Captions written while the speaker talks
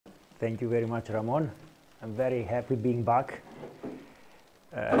Thank you very much, Ramon. I'm very happy being back.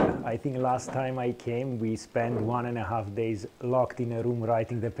 I think last time I came, we spent 1.5 days locked in a room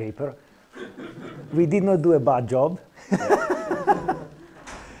writing the paper. We did not do a bad job.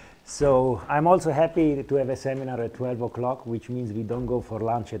 So I'm also happy to have a seminar at 12 o'clock, which means we don't go for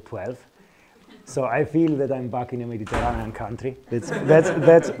lunch at 12. So I feel that I'm back in a Mediterranean country.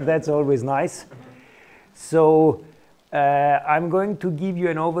 That's always nice. So I'm going to give you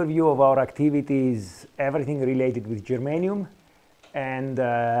an overview of our activities, everything related with germanium. And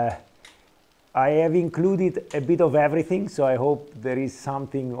I have included a bit of everything, so I hope there is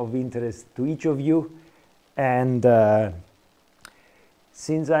something of interest to each of you. And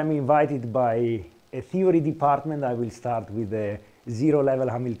since I'm invited by a theory department, I will start with the zero-level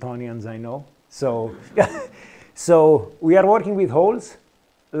Hamiltonians I know. So, so we are working with holes.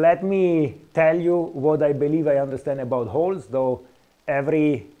 Let me tell you what I believe I understand about holes, though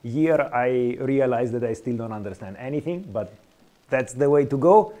every year I realize that I still don't understand anything, but that's the way to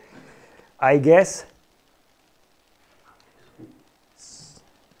go, I guess.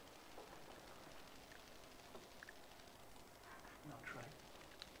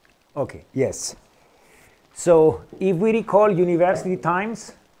 Okay, yes. So if we recall university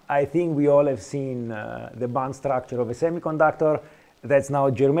times, I think we all have seen the band structure of a semiconductor. That's now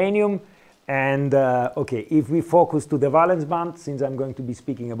germanium. And okay, if we focus to the valence band, since I'm going to be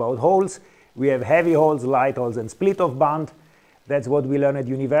speaking about holes, we have heavy holes, light holes, and split of band. That's what we learn at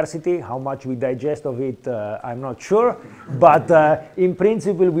university. How much we digest of it, I'm not sure. But in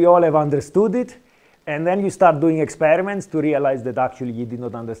principle, we all have understood it. And then you start doing experiments to realize that actually you did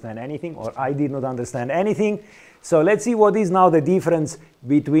not understand anything, or I did not understand anything. So let's see what is now the difference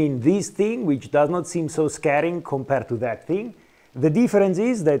between this thing, which does not seem so scaring compared to that thing. The difference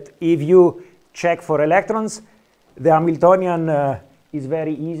is that if you check for electrons, the Hamiltonian is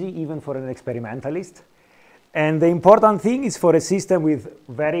very easy, even for an experimentalist. And the important thing is for a system with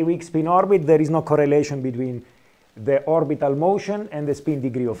very weak spin orbit, there is no correlation between the orbital motion and the spin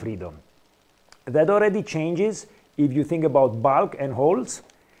degree of freedom. That already changes if you think about bulk and holes.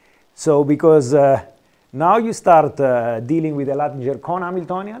 So because now you start dealing with a Latinger-Kohn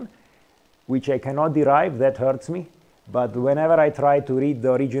Hamiltonian, which I cannot derive, that hurts me. But whenever I try to read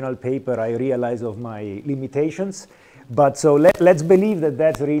the original paper, I realize of my limitations. But so let's believe that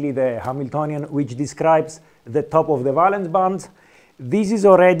that's really the Hamiltonian which describes the top of the valence band. This is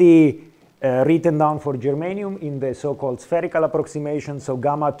already written down for germanium in the so-called spherical approximation. So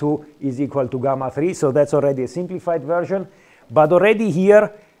gamma 2 is equal to gamma 3. So that's already a simplified version. But already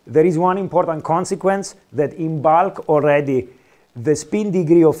here, there is one important consequence that in bulk already the spin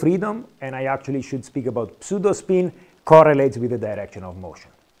degree of freedom, and I actually should speak about pseudo-spin, correlates with the direction of motion.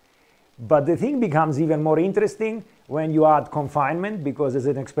 But the thing becomes even more interesting when you add confinement, because as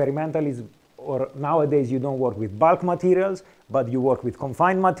an experimentalist, or nowadays you don't work with bulk materials, but you work with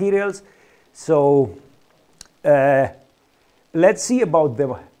confined materials. So let's see about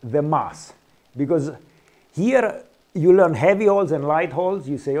the mass, because here you learn heavy holes and light holes.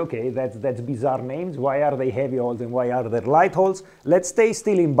 You say, okay, that's bizarre names. Why are they heavy holes and why are there light holes? Let's stay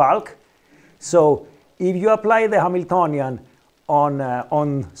still in bulk. So if you apply the Hamiltonian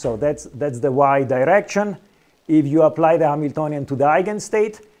so that's the y direction. If you apply the Hamiltonian to the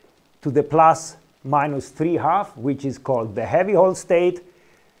eigenstate, to the plus minus 3/2, which is called the heavy hole state,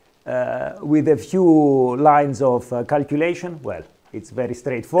 with a few lines of calculation, well, it's very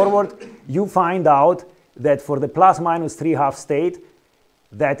straightforward. You find out that for the plus minus 3/2 state,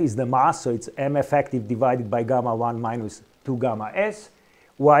 that is the mass, so it's m effective divided by gamma 1 minus 2 gamma s.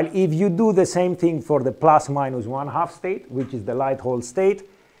 While if you do the same thing for the plus minus 1/2 state, which is the light hole state,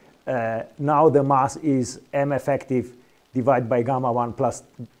 now the mass is m effective divided by gamma 1 plus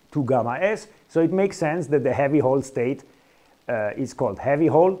 2 gamma s. So it makes sense that the heavy hole state is called heavy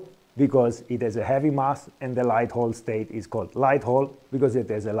hole because it has a heavy mass, and the light hole state is called light hole because it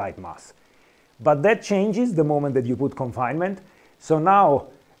has a light mass. But that changes the moment that you put confinement. So now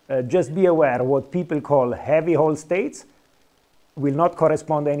just be aware what people call heavy hole states will not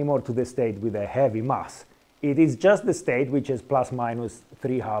correspond anymore to the state with a heavy mass. It is just the state which has plus minus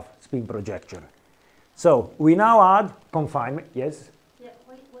 3/2 spin projection. So we now add confinement. Yes? Yeah,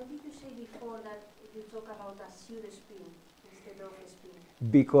 what did you say before that you talk about a pseudo-spin instead of a spin?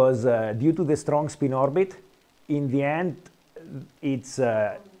 Because due to the strong spin orbit, in the end,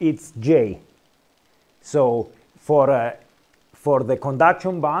 it's J. So for the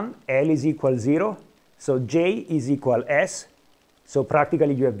conduction band, L is equal 0. So J is equal S. So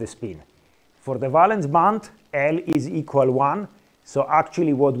practically you have the spin. For the valence band, L is equal 1. So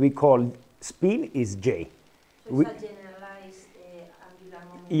actually what we call spin is J. So it's a generalized angular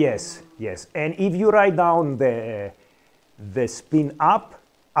momentum. Yes, yes. And if you write down the spin up,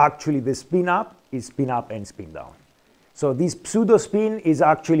 actually the spin up is spin up and spin down. So this pseudo spin is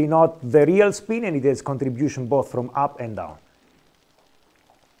actually not the real spin, and it has contribution both from up and down.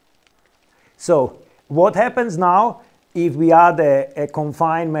 So what happens now if we add a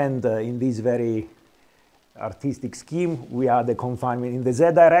confinement in this very artistic scheme? We add a confinement in the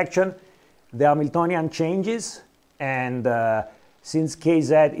z direction. The Hamiltonian changes, and since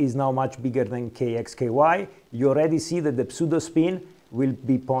kz is now much bigger than kx, ky, you already see that the pseudo spin will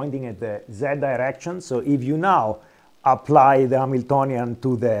be pointing at the z direction. So if you now apply the Hamiltonian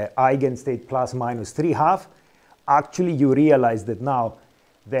to the eigenstate plus minus 3/2, actually you realize that now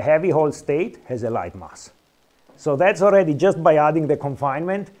the heavy hole state has a light mass. So that's already, just by adding the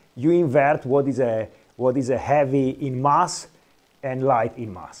confinement, you invert what is a heavy in mass and light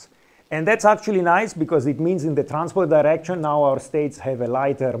in mass. And that's actually nice, because it means in the transport direction now our states have a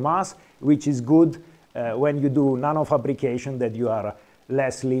lighter mass, which is good when you do nanofabrication, that you are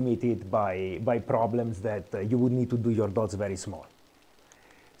less limited by problems that you would need to do your dots very small.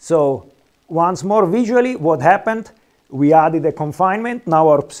 So once more visually, what happened? We added a confinement. Now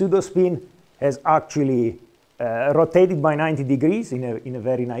our pseudo spin has actually rotated by 90 degrees in a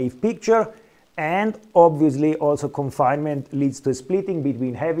very naive picture. And obviously also confinement leads to a splitting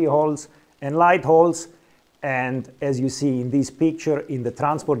between heavy holes and light holes. And as you see in this picture, in the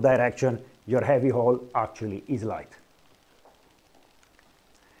transport direction, your heavy hole actually is light.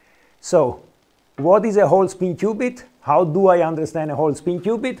 So what is a hole spin qubit? How do I understand a hole spin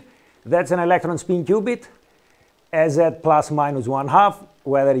qubit? That's an electron spin qubit, as at plus minus 1/2,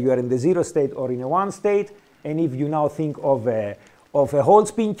 whether you are in the 0 state or in a 1 state. And if you now think of a hole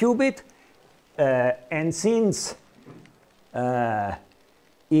spin qubit, and since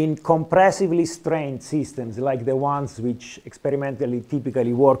in compressively strained systems like the ones which experimentally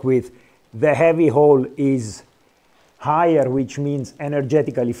typically work with, the heavy hole is higher, which means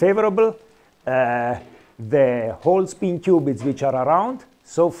energetically favorable, the hole spin qubits which are around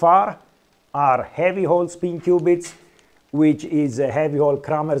so far are heavy hole spin qubits, which is a heavy hole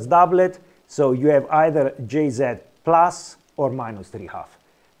Kramer's doublet. So you have either Jz plus or minus 3/2.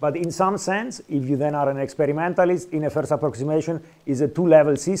 But in some sense, if you then are an experimentalist, in a first approximation is a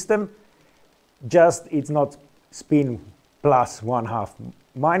two-level system. Just it's not spin plus 1/2,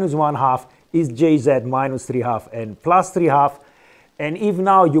 minus 1/2 is Jz minus 3/2 and plus 3/2. And if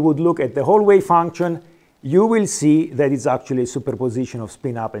now you would look at the whole wave function, you will see that it's actually a superposition of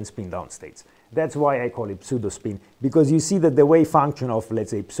spin up and spin down states. That's why I call it pseudo spin, because you see that the wave function of,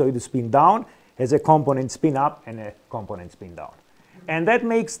 let's say, pseudo spin down has a component spin up and a component spin down. And that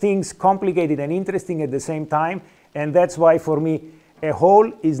makes things complicated and interesting at the same time. And that's why, for me, a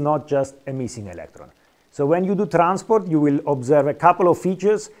hole is not just a missing electron. So when you do transport, you will observe a couple of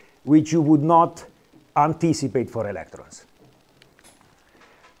features which you would not anticipate for electrons.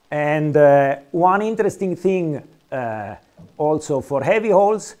 And one interesting thing also for heavy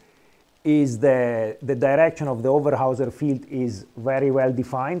holes is the direction of the Overhauser field is very well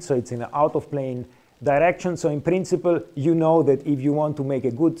defined. So it's in an out-of-plane direction. So in principle, you know that if you want to make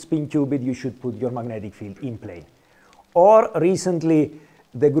a good spin qubit, you should put your magnetic field in plane. Or recently,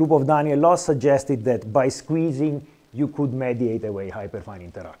 the group of Daniel Loss suggested that by squeezing, you could mediate away hyperfine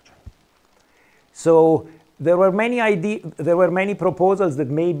interaction. So there were many proposals that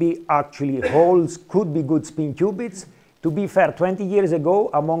maybe actually holes could be good spin qubits. To be fair, 20 years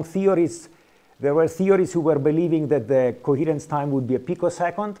ago, among theorists, there were theorists who were believing that the coherence time would be a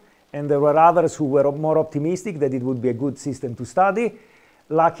picosecond, and there were others who were more optimistic that it would be a good system to study.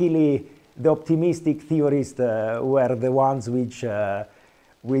 Luckily, the optimistic theorists were the ones which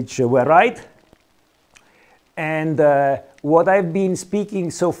were right. And what I've been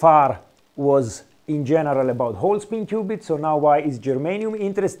speaking so far was in general about hole spin qubits. So now why is germanium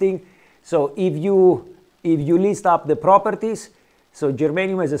interesting? So if you list up the properties, so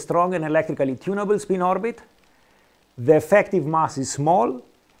germanium has a strong and electrically tunable spin orbit. The effective mass is small.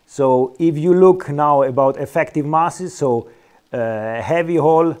 So if you look now about effective masses, so heavy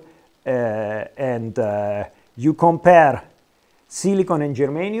hole, and you compare silicon and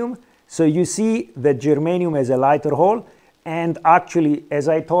germanium, so you see that germanium has a lighter hole, and actually, as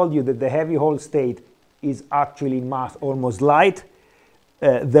I told you, that the heavy hole state is actually mass almost light,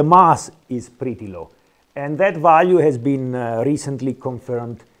 the mass is pretty low. And that value has been recently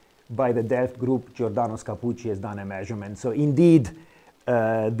confirmed by the Delft group. Giordano Scapucci has done a measurement. So indeed,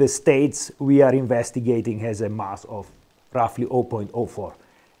 the states we are investigating has a mass of roughly 0.04.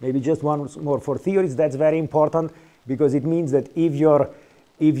 Maybe just one more for theories. That's very important, because it means that if your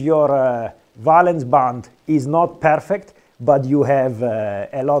valence band is not perfect, but you have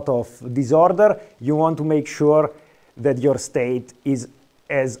a lot of disorder. You want to make sure that your state is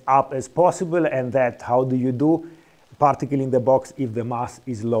as up as possible, and that how do you do? Particle in the box, if the mass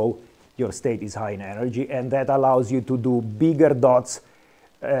is low, your state is high in energy, and that allows you to do bigger dots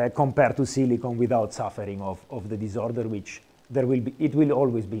compared to silicon without suffering of the disorder, which it will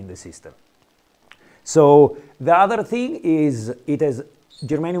always be in the system. So the other thing is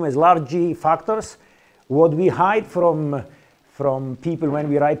germanium has large G factors. What we hide from people when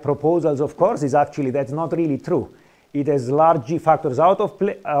we write proposals, of course, is actually that's not really true. It has large G factors out of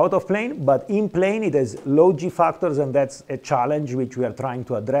plane, but in plane it has low G factors, and that's a challenge which we are trying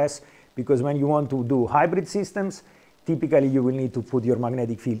to address, because when you want to do hybrid systems, typically you will need to put your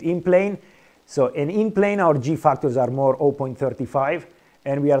magnetic field in plane. So in plane our G factors are more 0.35,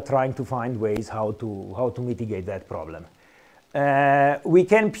 and we are trying to find ways how to mitigate that problem. We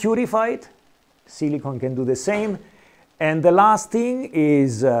can purify it. Silicon can do the same. And the last thing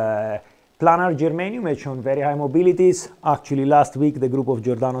is planar germanium has shown very high mobilities. Actually, last week, the group of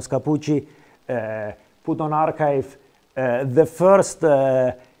Giordano Scapucci put on archive the first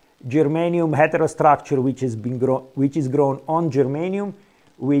germanium heterostructure which is grown on germanium,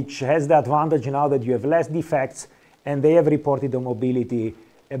 which has the advantage now that you have less defects, and they have reported a mobility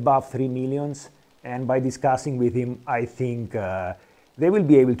above 3 millions. And by discussing with him, I think they will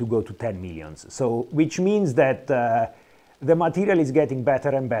be able to go to 10 millions. So, which means that the material is getting better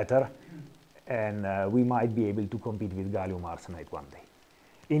and better, and we might be able to compete with gallium arsenide one day,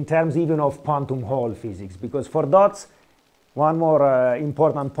 in terms even of quantum Hall physics. Because for dots, one more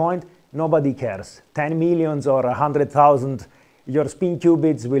important point, nobody cares. 10 millions or 100,000, your spin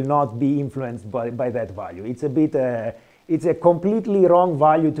qubits will not be influenced by that value. It's a bit, it's a completely wrong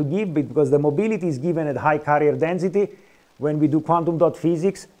value to give, because the mobility is given at high carrier density. When we do quantum dot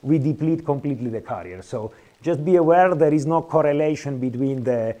physics, we deplete completely the carrier. So just be aware there is no correlation between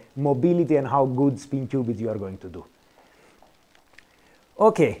the mobility and how good spin qubits you are going to do.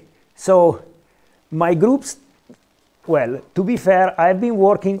 Okay, so my groups, well, to be fair, I've been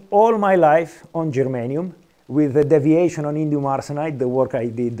working all my life on germanium with a deviation on indium arsenide, the work I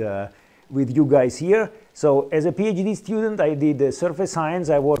did with you guys here. So as a PhD student, I did surface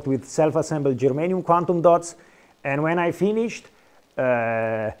science. I worked with self-assembled germanium quantum dots. And when I finished,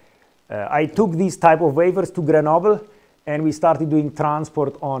 I took these type of wafers to Grenoble, and we started doing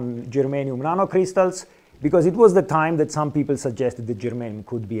transport on germanium nanocrystals, because it was the time that some people suggested that germanium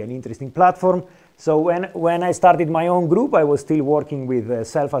could be an interesting platform. So when I started my own group, I was still working with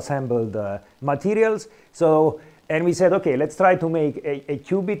self-assembled materials. So, and we said, okay, let's try to make a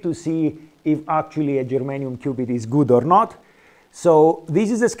qubit to see if actually a germanium qubit is good or not. So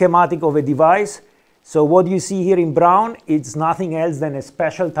this is a schematic of a device. So what you see here in brown, it's nothing else than a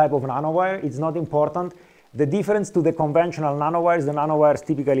special type of nanowire. It's not important. The difference to the conventional nanowires, the nanowires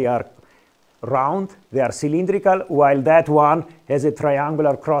typically are round, they are cylindrical, while that one has a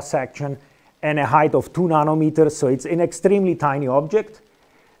triangular cross-section and a height of 2 nanometers, so it's an extremely tiny object.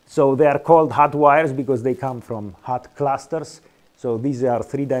 So they are called hot wires because they come from hot clusters. So these are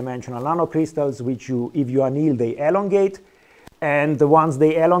 3-dimensional nanocrystals, which if you anneal, they elongate. And once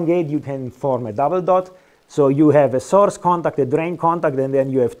they elongate, you can form a double dot. So you have a source contact, a drain contact, and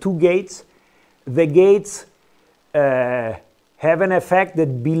then you have 2 gates. The gates have an effect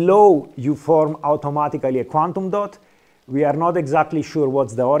that below you form automatically a quantum dot. We are not exactly sure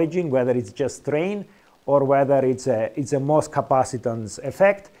what's the origin, whether it's just strain or whether it's a MOS capacitance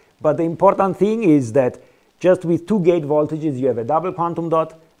effect. But the important thing is that just with 2 gate voltages, you have a double quantum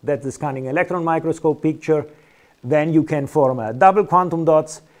dot. That's the scanning electron microscope picture. Then you can form double quantum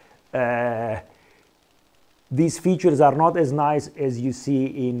dots. These features are not as nice as you see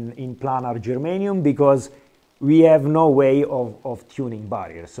in planar germanium, because we have no way of tuning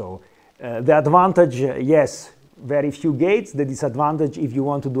barriers. So the advantage, yes, very few gates. The disadvantage, if you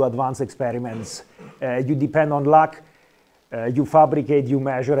want to do advanced experiments, you depend on luck. You fabricate, you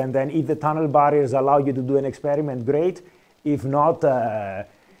measure, and then if the tunnel barriers allow you to do an experiment, great. If not,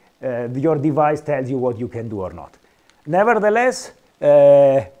 your device tells you what you can do or not. Nevertheless,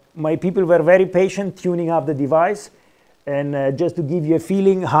 my people were very patient tuning up the device. And just to give you a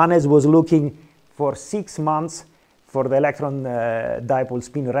feeling, Hannes was looking for 6 months for the electron dipole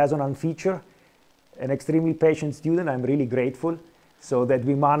spin resonance feature. An extremely patient student. I'm really grateful. So that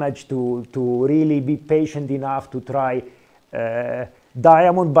we managed to really be patient enough to try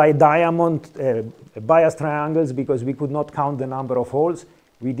diamond by diamond bias triangles, because we could not count the number of holes.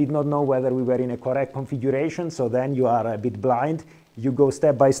 We did not know whether we were in a correct configuration, so then you are a bit blind. You go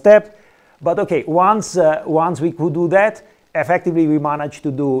step by step. But okay, once we could do that, effectively we managed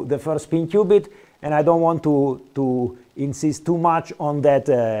to do the first spin qubit, and I don't want to insist too much on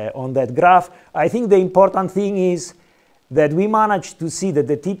that graph. I think the important thing is that we managed to see that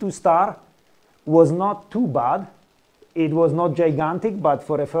the T2 star was not too bad. It was not gigantic, but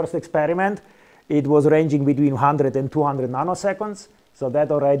for a first experiment, it was ranging between 100 and 200 nanoseconds. So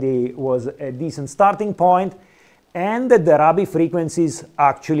that already was a decent starting point. And that the Rabi frequencies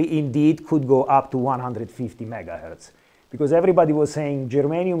actually indeed could go up to 150 megahertz. Because everybody was saying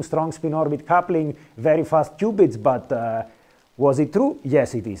germanium, strong spin orbit coupling, very fast qubits, but was it true?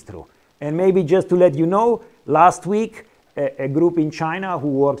 Yes, it is true. And maybe just to let you know, last week, a group in China who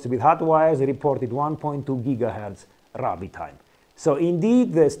works with hot wires reported 1.2 gigahertz Rabi time. So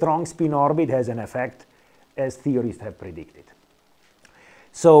indeed, the strong spin orbit has an effect, as theorists have predicted.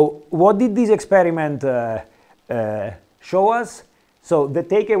 So what did this experiment show us? So the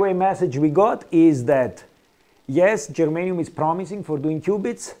takeaway message we got is that, yes, germanium is promising for doing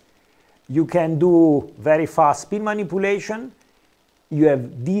qubits. You can do very fast spin manipulation. You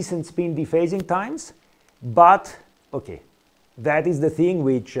have decent spin dephasing times. But, okay, that is the thing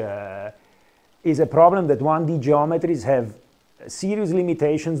which is a problem that 1D geometries have serious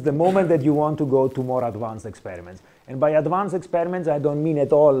limitations the moment that you want to go to more advanced experiments. And by advanced experiments, I don't mean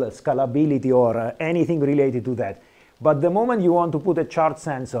at all scalability or anything related to that. But the moment you want to put a charge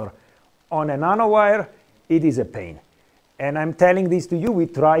sensor on a nanowire, it is a pain. And I'm telling this to you, we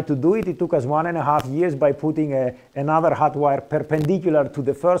tried to do it. It took us 1.5 years by putting another hot wire perpendicular to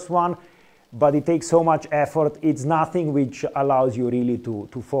the first one. But it takes so much effort. It's nothing which allows you really to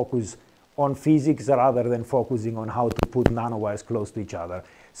focus on physics rather than focusing on how to put nanowires close to each other.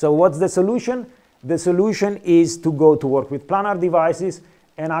 So what's the solution? The solution is to go to work with planar devices.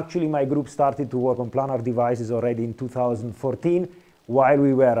 And actually, my group started to work on planar devices already in 2014. While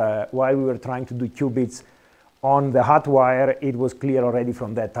we were trying to do qubits on the hot wire, it was clear already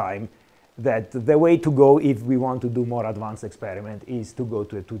from that time that the way to go if we want to do more advanced experiment is to go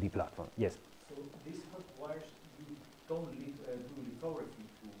to a 2D platform. Yes? So these hot wires, you don't do lithography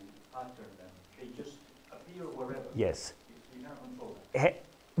to pattern them. They just appear wherever. Yes. You can't control them.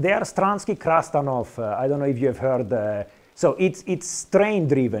 They are Stransky-Krastanov. I don't know if you have heard. So it's strain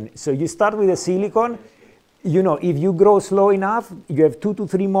driven. So you start with a silicon. You know, if you grow slow enough, you have 2 to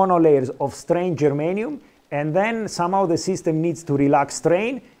 3 monolayers of strained germanium, and then somehow the system needs to relax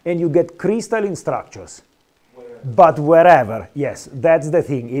strain, and you get crystalline structures. But wherever, yes, that's the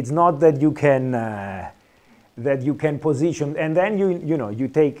thing. It's not that you can position, and then you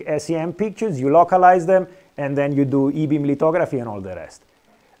take SEM pictures, you localize them, and then you do e-beam lithography and all the rest.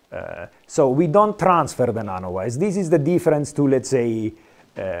 So we don't transfer the nanowires. This is the difference to, let's say,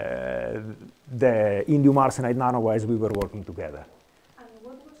 the indium arsenide nanowires we were working together. And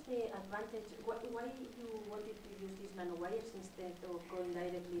what was the advantage? Why you wanted to use these nanowires instead of going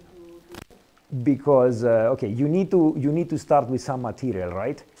directly to? Because okay, you need to start with some material,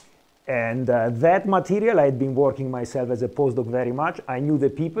 right? And that material I had been working myself as a postdoc very much. I knew the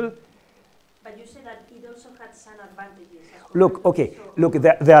people. But you said that it also had some advantages. Look, okay, so look,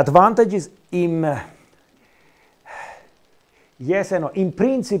 the advantages in yes and no. In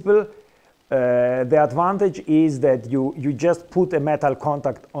principle, the advantage is that you just put a metal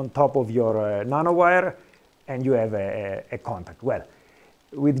contact on top of your nanowire and you have a contact. Well,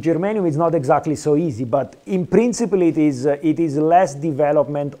 with germanium it's not exactly so easy, but in principle it is less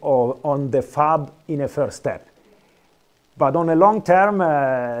development on the fab in a first step. But on a long term,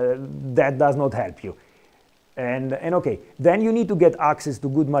 that does not help you. And okay, then you need to get access to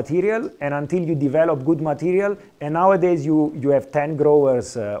good material, and until you develop good material, and nowadays you have 10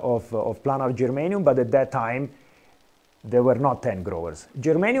 growers of planar germanium, but at that time there were not 10 growers.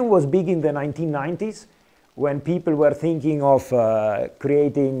 Germanium was big in the 1990s when people were thinking of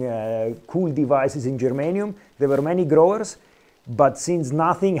creating cool devices in germanium. There were many growers, but since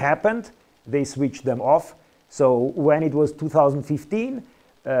nothing happened, they switched them off. So when it was 2015,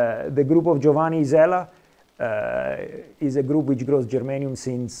 the group of Giovanni Isella is a group which grows germanium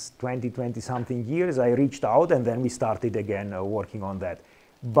since 20 something years. I reached out and then we started again working on that.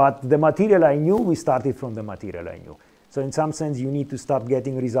 But the material I knew, we started from the material I knew. So in some sense, you need to start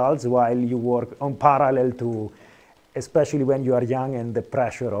getting results while you work on parallel to, especially when you are young and the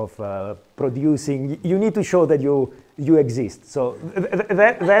pressure of producing, you need to show that you exist. So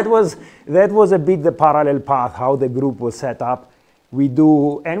that was a bit the parallel path, how the group was set up. We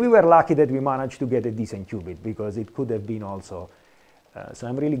do, and we were lucky that we managed to get a decent qubit because it could have been also. So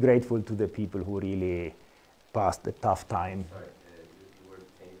I'm really grateful to the people who really passed the tough time. Sorry, you were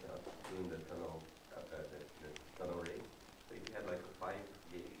saying doing the tunnel rate. So you had like a 5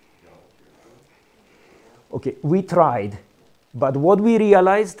 gauge geometry. Okay, we tried, but what we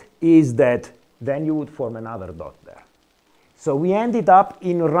realized is that then you would form another dot there. So we ended up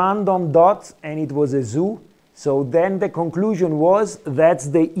in random dots, and it was a zoo. So then the conclusion was that's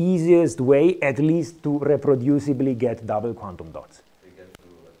the easiest way, at least to reproducibly get double quantum dots. We get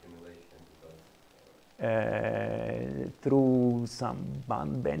through accumulation because Through some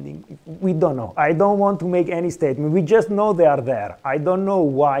band bending. We don't know. I don't want to make any statement. We just know they are there. I don't know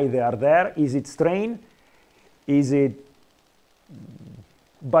why they are there. Is it strain? Is it...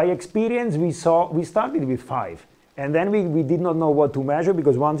 By experience, we started with 5. And then we did not know what to measure,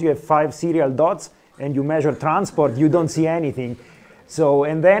 because once you have 5 serial dots and you measure transport, you don't see anything. So,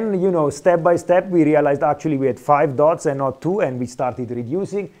 and then, you know, step by step, we realized actually we had 5 dots and not 2, and we started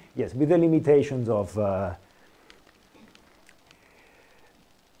reducing. Yes, with the limitations of...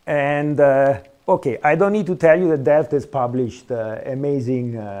 okay, I don't need to tell you that Delft has published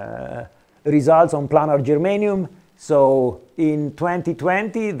amazing results on planar germanium. So in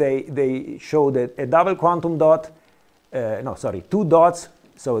 2020, they showed a double quantum dot, 2 dots,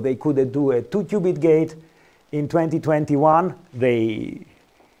 so they could do a 2-qubit gate. In 2021, they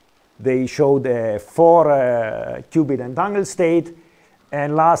showed a 4-qubit entangled state,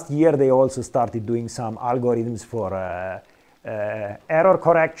 and last year they also started doing some algorithms for error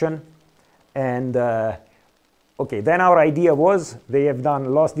correction. And okay, then our idea was, they have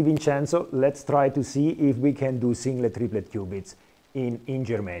done Loss di Vincenzo, let's try to see if we can do singlet triplet qubits in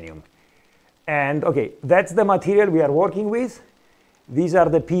germanium. And okay, that's the material we are working with. These are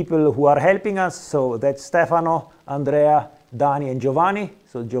the people who are helping us. So that's Stefano, Andrea, Dani, and Giovanni.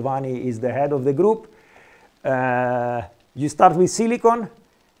 So Giovanni is the head of the group. You start with silicon,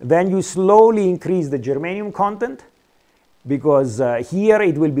 then you slowly increase the germanium content, because here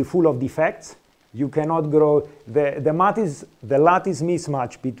it will be full of defects. You cannot grow. The lattice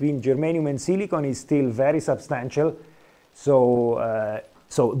mismatch between germanium and silicon is still very substantial. So,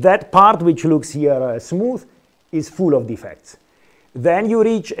 so that part which looks here smooth is full of defects. Then you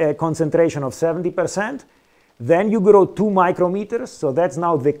reach a concentration of 70%. Then you grow 2 micrometers. So that's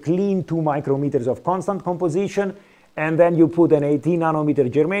now the clean 2 micrometers of constant composition. And then you put an 18 nanometer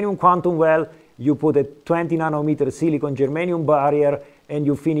germanium quantum well. You put a 20 nanometer silicon germanium barrier, and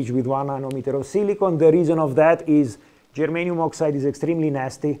you finish with 1 nanometer of silicon. The reason of that is germanium oxide is extremely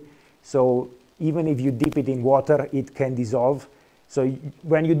nasty. So even if you dip it in water, it can dissolve. So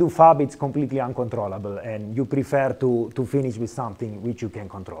when you do fab, it's completely uncontrollable, and you prefer to finish with something which you can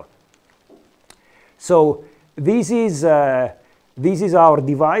control. So this is our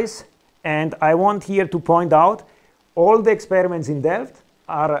device, and I want here to point out all the experiments in Delft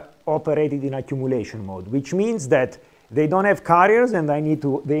are operated in accumulation mode, which means that they don't have carriers, and they need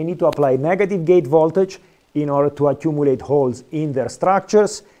to apply negative gate voltage in order to accumulate holes in their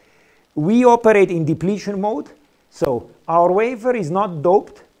structures. We operate in depletion mode. So our wafer is not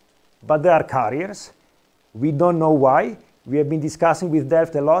doped, but there are carriers. We don't know why. We have been discussing with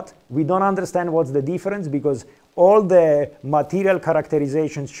Delft a lot. We don't understand what's the difference, because all the material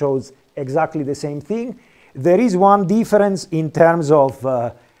characterization shows exactly the same thing. There is one difference in terms of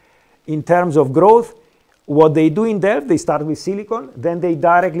growth. What they do in Delft, they start with silicon, then they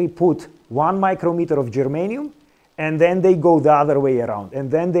directly put 1 micrometer of germanium, and then they go the other way around, and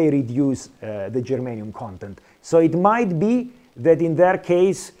then they reduce the germanium content. So it might be that in their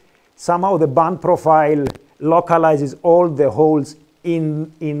case, somehow the band profile localizes all the holes in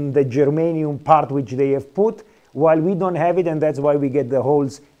the germanium part which they have put, while we don't have it, and that's why we get the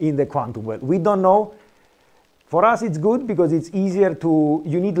holes in the quantum well. We don't know. For us, it's good because it's easier to,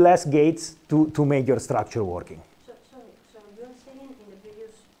 you need less gates to make your structure working. So you are saying in the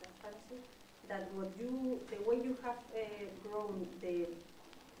previous transparency that the way you have grown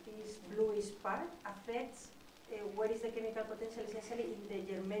this bluish part affects what is the chemical potential essentially in the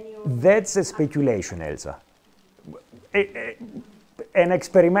germanium? That's a speculation, Elsa. An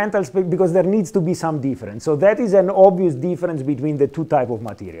experimental, because there needs to be some difference. So that is an obvious difference between the two types of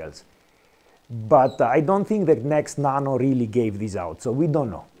materials. But I don't think that Next Nano really gave this out, so we don't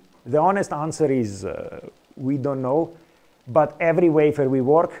know. The honest answer is we don't know, but every wafer we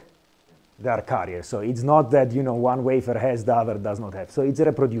work, there are carriers. So it's not that, you know, one wafer has, the other does not have. So it's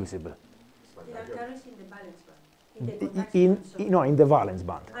reproducible. There are carriers in the valence band? In the conduction band, in the valence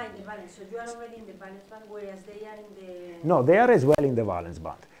band. In the valence. So you are already in the valence band, whereas they are in the... No, they are as well in the valence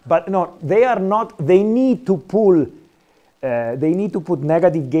band. But no, they are not, they need to pull, they need to put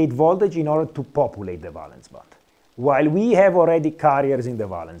negative gate voltage in order to populate the valence band, while we have already carriers in the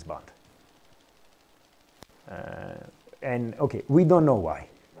valence band. And okay, we don't know why.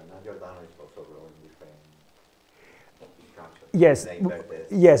 Yes,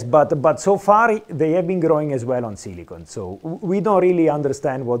 yes, but so far they have been growing as well on silicon. So we don't really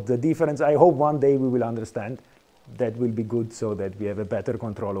understand what the difference. I hope one day we will understand, that will be good so that we have a better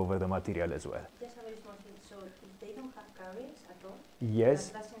control over the material as well. Just a very small thing. So if they don't have carriers at all, Yes.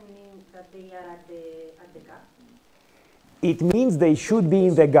 that doesn't mean that they are at the gap. It means they should be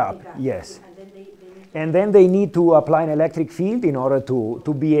in the gap, yes. And then they need to And then they need to apply an electric field in order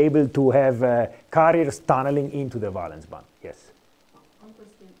to be able to have carriers tunneling into the valence band, yes. One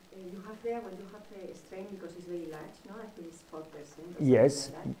question. You have there, when you have a strain, because it's very large, no? I think it's 4%.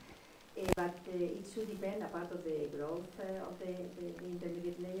 Yes. Like but it should depend, a part of the growth of the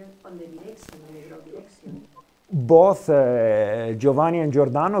intermediate layer, on the direction, on the growth direction. Both Giovanni and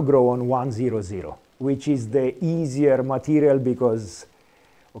Giordano grow on 100, which is the easier material because,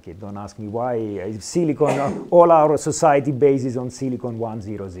 okay, don't ask me why, silicon, all our society bases on silicon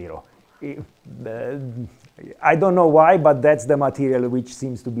 100. I don't know why, but that's the material which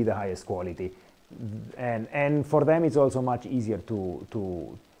seems to be the highest quality. And for them it's also much easier to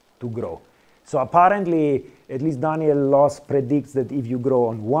grow. So apparently, at least Daniel Loss predicts that if you grow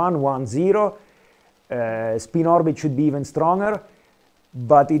on 110, spin orbit should be even stronger,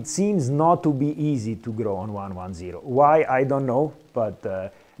 but it seems not to be easy to grow on 110. Why, I don't know, but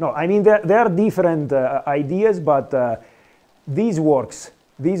no, I mean, there are different ideas, but this works.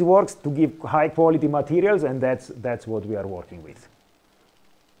 This works to give high quality materials, and that's what we are working with.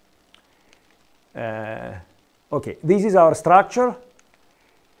 Okay, this is our structure.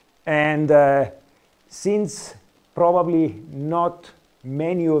 And since probably not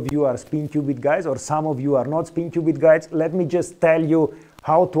many of you are spin qubit guys, or some of you are not spin qubit guys, let me just tell you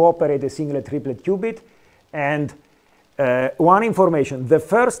how to operate a singlet triplet qubit. And one information, the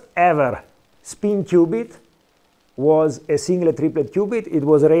first ever spin qubit was a singlet triplet qubit. It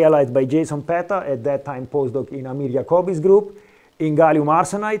was realized by Jason Petta, at that time postdoc in Amir Jacobi's group, in gallium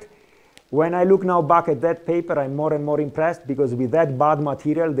arsenide. When I look now back at that paper, I'm more and more impressed, because with that bad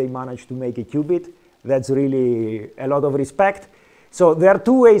material, they managed to make a qubit. That's really a lot of respect. So there are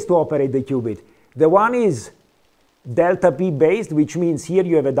two ways to operate the qubit. The one is delta P based, which means here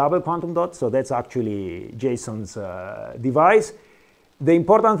you have a double quantum dot. So that's actually Jason's device. The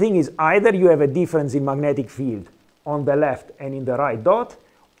important thing is either you have a difference in magnetic field on the left and in the right dot,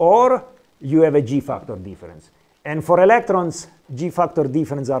 or you have a G factor difference. And for electrons, G factor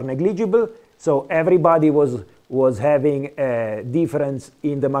difference are negligible, so everybody was having a difference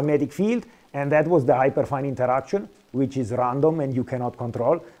in the magnetic field, and that was the hyperfine interaction, which is random and you cannot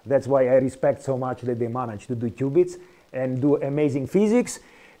control. That's why I respect so much that they managed to do qubits and do amazing physics.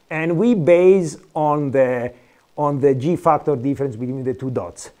 And we base on the G factor difference between the two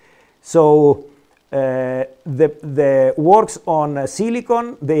dots. So the works on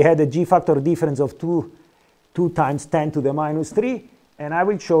silicon, they had a G factor difference of 2 times 10 to the minus 3, and I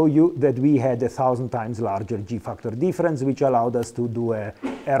will show you that we had 1,000 times larger G factor difference, which allowed us to do a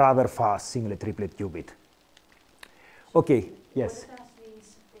rather fast singlet triplet qubit. Okay, yes? Where does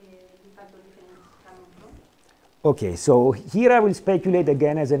this G factor difference come from? Okay, so here I will speculate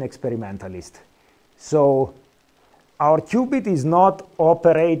again as an experimentalist. So our qubit is not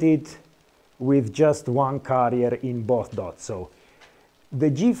operated with just one carrier in both dots. So the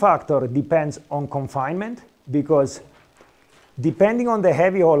G factor depends on confinement, because depending on the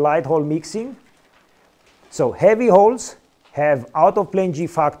heavy hole light hole mixing, so heavy holes have out of plane G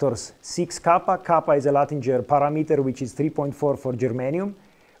factors 6 kappa. Kappa is a Latinger parameter, which is 3.4 for germanium,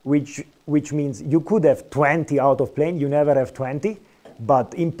 which means you could have 20 out of plane. You never have 20,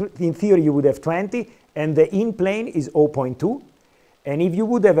 but in theory you would have 20, and the in plane is 0.2. And if you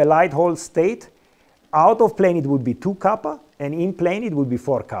would have a light hole state, out of plane it would be 2 kappa, and in plane it would be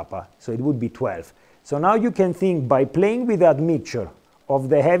 4 kappa, so it would be 12. So now you can think, by playing with that mixture of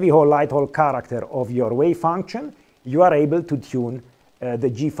the heavy hole light hole character of your wave function, you are able to tune the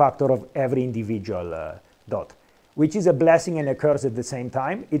G factor of every individual dot, which is a blessing and a curse at the same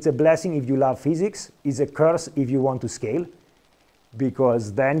time. It's a blessing if you love physics, it's a curse if you want to scale,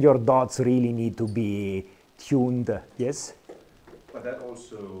 because then your dots really need to be tuned. Yes? But that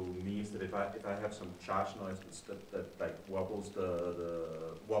also means that if I have some charge noise that like wobbles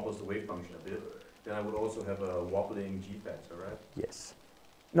the wave function a bit, then I would also have a wobbling G factor, right? Yes.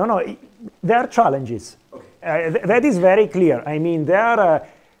 No, there are challenges. Okay. That is very clear. I mean, there are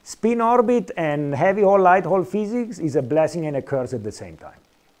spin orbit and heavy hole light hole physics is a blessing and a curse at the same time.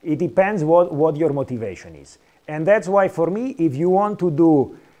 It depends what your motivation is. And that's why for me, if you want to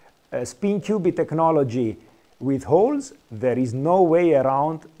do spin qubit technology with holes, there is no way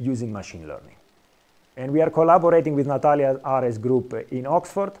around using machine learning. And we are collaborating with Natalia Ares' group in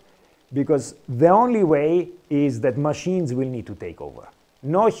Oxford, because the only way is that machines will need to take over.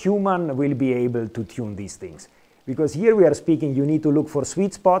 No human will be able to tune these things. Because here we are speaking, you need to look for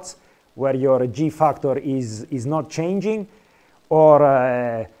sweet spots where your G factor is not changing,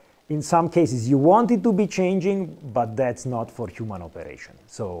 or in some cases you want it to be changing, but that's not for human operation.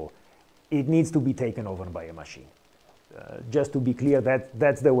 So it needs to be taken over by a machine. Just to be clear,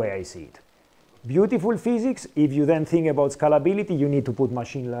 that's the way I see it. Beautiful physics. If you then think about scalability, you need to put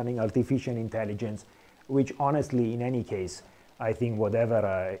machine learning, artificial intelligence, which honestly, in any case, I think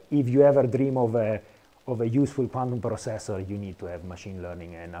whatever, if you ever dream of a useful quantum processor, you need to have machine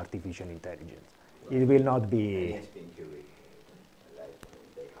learning and artificial intelligence. It will not be... spin theory, like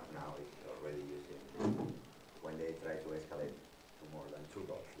they have now, is already using when they try to escalate to more than 2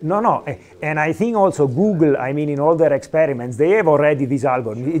 dots. No, and I think also Google, I mean, in all their experiments, they have already this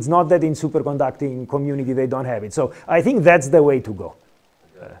algorithm. It's not that in superconducting community they don't have it. So I think that's the way to go.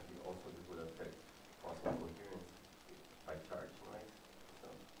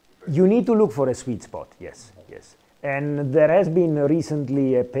 You need to look for a sweet spot, yes, yes. And there has been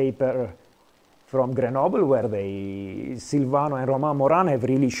recently a paper from Grenoble where Silvano and Romain Morin have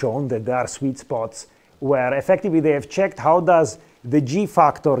really shown that there are sweet spots where effectively they have checked how does the G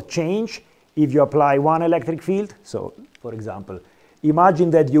factor change if you apply one electric field. So, for example,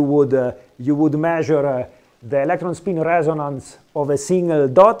 imagine that you would measure the electron spin resonance of a single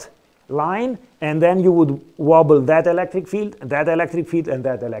dot line, and then you would wobble that electric field, and that electric field, and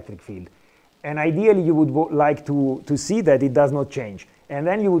that electric field. And ideally, you would like to see that it does not change. And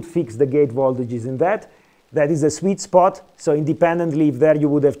then you would fix the gate voltages in that. That is a sweet spot. So independently, if there you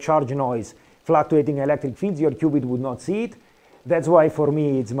would have charge noise, fluctuating electric fields, your qubit would not see it. That's why, for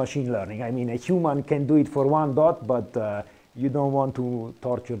me, it's machine learning. I mean, a human can do it for one dot, but you don't want to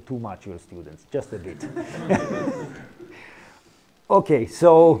torture too much your students, just a bit. OK,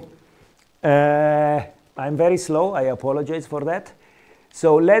 so I'm very slow. I apologize for that.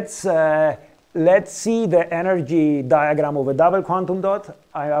 So let's see the energy diagram of a double quantum dot.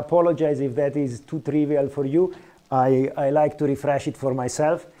 I apologize if that is too trivial for you. I like to refresh it for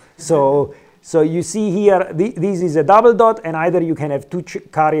myself. So you see here, this is a double dot, and either you can have two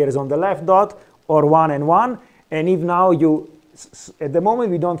carriers on the left dot, or 1 and 1. And if now at the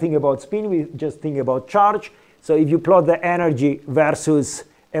moment we don't think about spin, we just think about charge. So if you plot the energy versus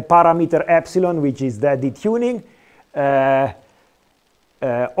a parameter epsilon, which is that detuning,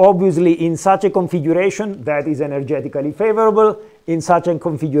 obviously in such a configuration that is energetically favorable, in such a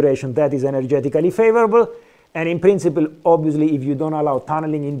configuration that is energetically favorable, and in principle, obviously, if you don't allow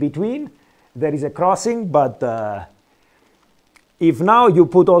tunneling in between, there is a crossing. But if now you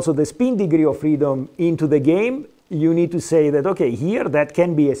put also the spin degree of freedom into the game, you need to say that, OK, here that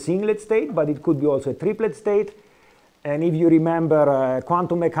can be a singlet state, but it could be also a triplet state. And if you remember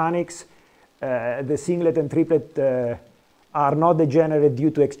quantum mechanics, the singlet and triplet are not degenerate due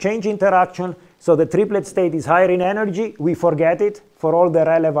to exchange interaction. So the triplet state is higher in energy. We forget it. For all the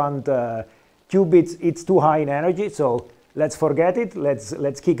relevant qubits, it's too high in energy. So let's forget it.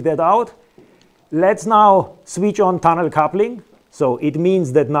 Let's kick that out. Let's now switch on tunnel coupling. So it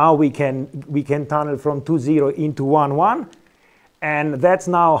means that now we can tunnel from 2, 0 into 1, 1. And that's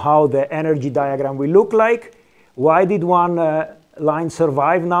now how the energy diagram will look like. Why did one line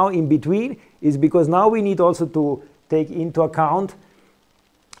survive now in between? Is because now we need also to take into account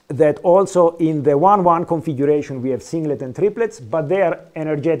that also in the 1, 1 configuration we have singlet and triplets, but they are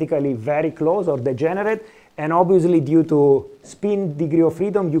energetically very close or degenerate. And obviously, due to spin degree of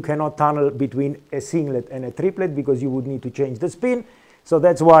freedom, you cannot tunnel between a singlet and a triplet because you would need to change the spin. So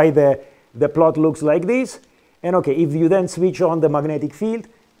that's why the plot looks like this. And OK, if you then switch on the magnetic field,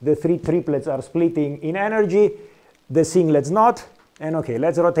 the 3 triplets are splitting in energy, the singlets not. And OK,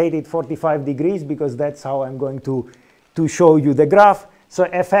 let's rotate it 45 degrees because that's how I'm going to show you the graph. So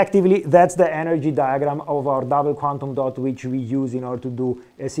effectively, that's the energy diagram of our double quantum dot, which we use in order to do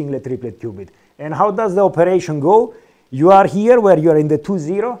a singlet triplet qubit. And how does the operation go? You are here where you are in the 2,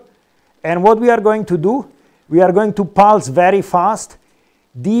 0. And what we are going to do, we are going to pulse very fast,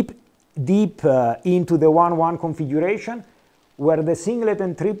 deep into the 1, 1 configuration, where the singlet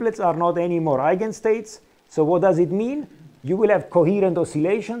and triplets are not anymore eigenstates. So what does it mean? You will have coherent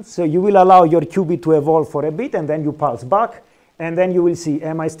oscillations. So you will allow your qubit to evolve for a bit, and then you pulse back. And then you will see,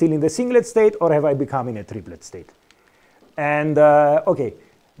 am I still in the singlet state, or have I become in a triplet state? And OK,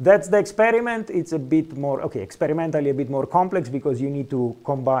 that's the experiment. It's a bit more, OK, experimentally a bit more complex because you need to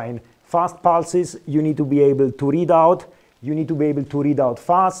combine fast pulses. You need to be able to read out. You need to be able to read out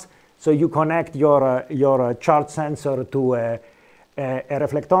fast. So you connect your charge sensor to a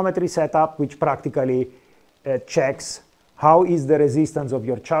reflectometry setup, which practically checks how is the resistance of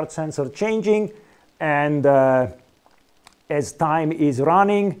your charge sensor changing. And as time is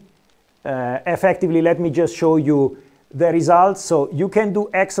running, effectively, let me just show you the results. So you can do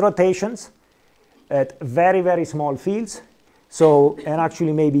X rotations at very, very small fields. So, and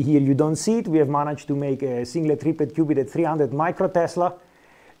actually maybe here you don't see it. We have managed to make a singlet triplet qubit at 300 microtesla.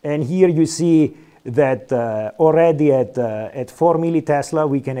 And here you see that already at 4 millitesla,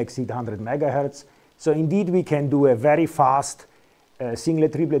 we can exceed 100 megahertz. So indeed, we can do a very fast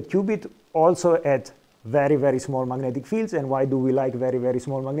singlet triplet qubit also at very, very small magnetic fields. And why do we like very, very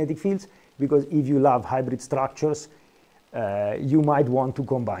small magnetic fields? Because if you love hybrid structures, you might want to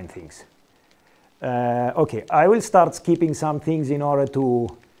combine things. Okay, I will start skipping some things in order to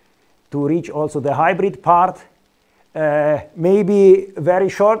reach also the hybrid part. Maybe very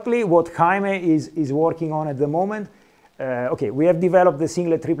shortly, what Jaime is working on at the moment. Okay, we have developed the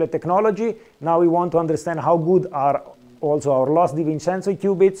singlet triplet technology. Now we want to understand how good are also our loss DiVincenzo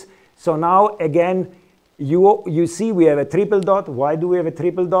qubits. So now again, you see we have a triple dot. Why do we have a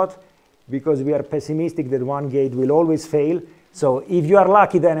triple dot? Because we are pessimistic that one gate will always fail. So if you are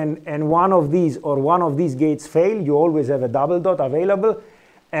lucky then and one of these gates fail, you always have a double dot available.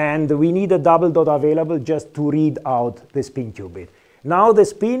 And we need a double dot available just to read out the spin qubit. Now the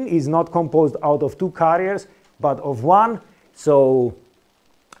spin is not composed out of 2 carriers, but of 1. So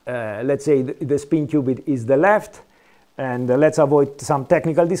let's say the spin qubit is the left. And let's avoid some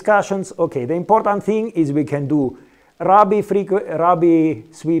technical discussions. Okay, the important thing is we can do Rabi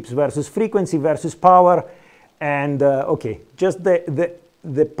sweeps versus frequency versus power. And okay, just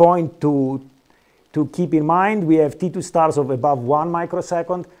the point to keep in mind, we have T2 stars of above 1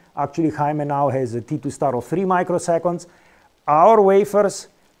 microsecond. Actually, Jaime now has a T2 star of 3 microseconds. Our wafers,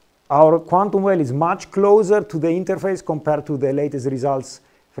 our quantum well is much closer to the interface compared to the latest results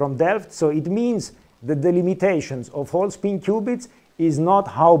from Delft. So it means that the limitations of all spin qubits is not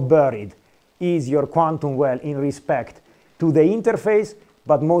how buried is your quantum well in respect to the interface,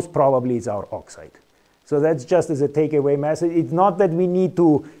 but most probably it's our oxide. So that's just as a takeaway message. It's not that we need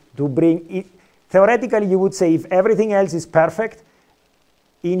to bring it. Theoretically, you would say if everything else is perfect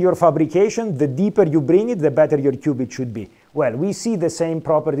in your fabrication, the deeper you bring it, the better your qubit should be. Well, we see the same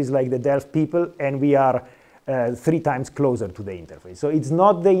properties like the Delft people, and we are 3 times closer to the interface. So it's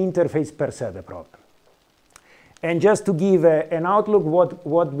not the interface per se the problem. And just to give an outlook,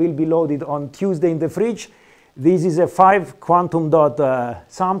 what will be loaded on Tuesday in the fridge, this is a 5 quantum dot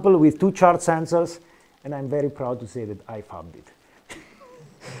sample with 2 charge sensors, and I'm very proud to say that I fabbed it.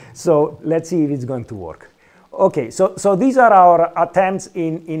 So let's see if it's going to work. Okay, so these are our attempts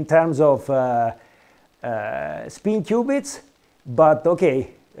in terms of spin qubits, but okay,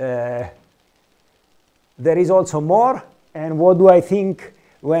 there is also more. And what do I think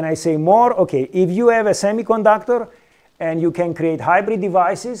when I say more? Okay, if you have a semiconductor and you can create hybrid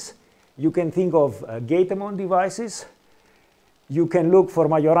devices, you can think of gate-amount devices. You can look for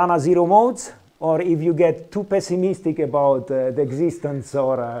Majorana zero modes, or if you get too pessimistic about the existence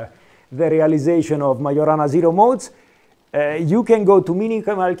or the realization of Majorana zero modes, you can go to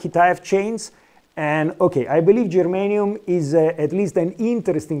minimal Kitaev chains. And okay, I believe Germanium is at least an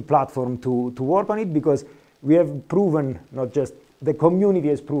interesting platform to work on it, because we have proven, not just the community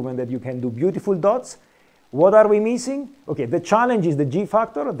has proven, that you can do beautiful dots. What are we missing? Okay, the challenge is the G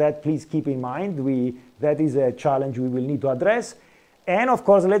factor. That please keep in mind. That is a challenge we will need to address. And of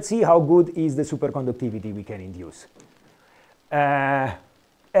course, let's see how good is the superconductivity we can induce.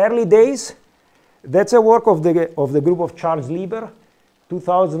 Early days, that's a work of the group of Charles Lieber,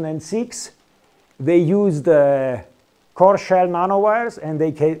 2006. They used core shell nanowires, and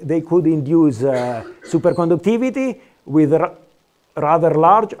they could induce superconductivity with rather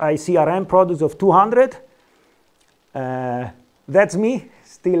large ICRM products of 200. That's me,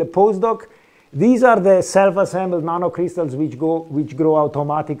 still a postdoc. These are the self-assembled nanocrystals which grow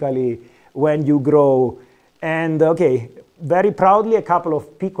automatically when you grow. And okay, very proudly, a couple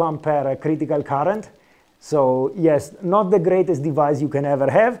of picoampere critical current. So yes, not the greatest device you can ever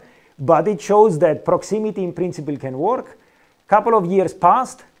have, but it shows that proximity in principle can work. A couple of years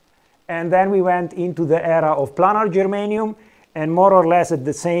passed, and then we went into the era of planar germanium, and more or less at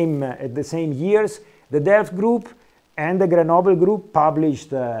the same years, the Delft group and the Grenoble group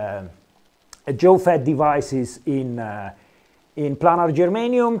published JOFET devices in planar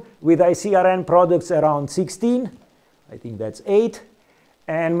germanium with ICRN products around 16. I think that's 8.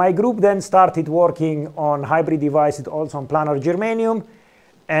 And my group then started working on hybrid devices also on planar germanium.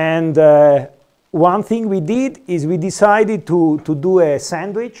 And one thing we did is we decided to do a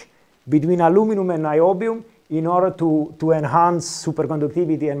sandwich between aluminum and niobium in order to enhance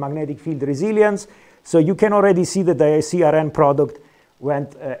superconductivity and magnetic field resilience. So you can already see that the ICRN product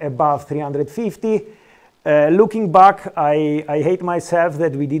went above 350. Looking back, I hate myself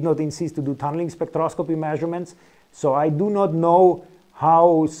that we did not insist to do tunneling spectroscopy measurements. So I do not know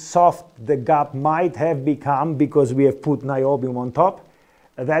how soft the gap might have become because we have put niobium on top.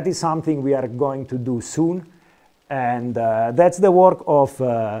 That is something we are going to do soon. And that's the work of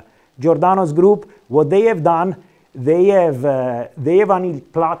Giordano's group. What they have done, they have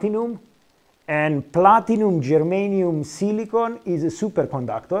annealed platinum, and platinum, germanium, silicon is a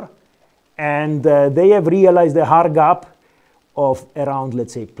superconductor. And they have realized a hard gap of around,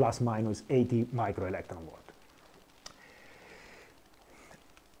 let's say, plus minus 80 microelectron volt.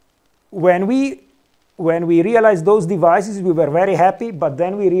 When we realized those devices, we were very happy, but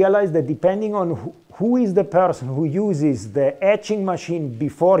then we realized that depending on who is the person who uses the etching machine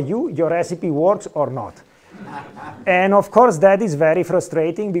before you, your recipe works or not. And of course, that is very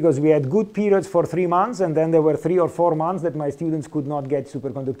frustrating because we had good periods for 3 months, and then there were 3 or 4 months that my students could not get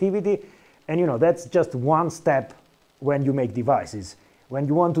superconductivity. And you know, that's just one step when you make devices. When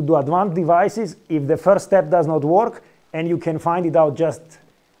you want to do advanced devices, if the first step does not work and you can find it out just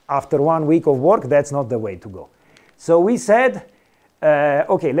after 1 week of work, that's not the way to go. So we said,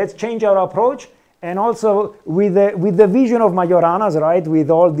 okay, let's change our approach. And also with the vision of Majoranas, right, with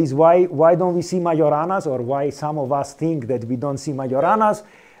all this, why don't we see Majoranas, or why some of us think that we don't see Majoranas,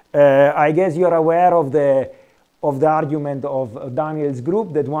 I guess you're aware of the argument of Daniel's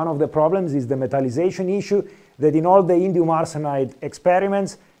group that one of the problems is the metallization issue, that in all the indium arsenide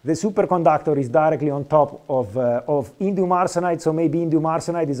experiments, the superconductor is directly on top of indium arsenide, so maybe indium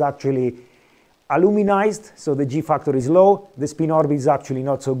arsenide is actually aluminized, so the G factor is low, the spin orbit is actually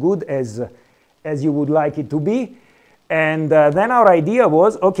not so good as you would like it to be. And then our idea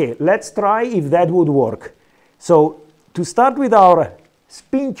was, okay, let's try if that would work. So to start with our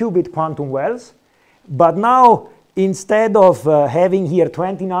spin qubit quantum wells, but now instead of having here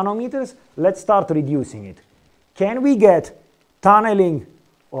 20 nanometers, let's start reducing it. Can we get tunneling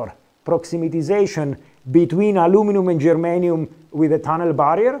or proximitization between aluminum and germanium with a tunnel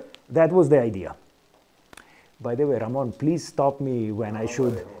barrier? That was the idea. By the way, Ramon, please stop me when I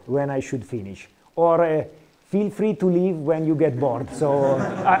should finish. Or feel free to leave when you get bored. So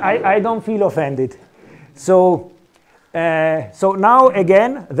I don't feel offended. So now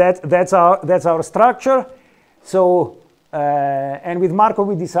again, that's our structure. So and with Marco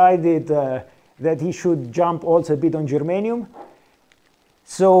we decided that he should jump also a bit on germanium.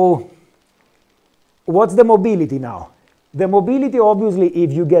 So what's the mobility now? The mobility, obviously,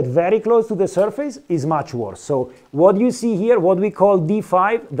 if you get very close to the surface, is much worse. So what you see here, what we call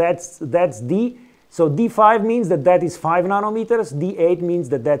D5, that's D. So D5 means that is 5 nanometers. D8 means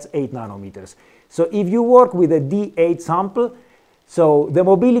that that's 8 nanometers. So if you work with a D8 sample, so the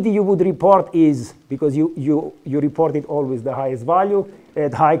mobility you would report is, because you report it always the highest value,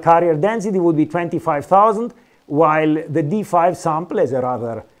 at high carrier density would be 25,000, while the D5 sample has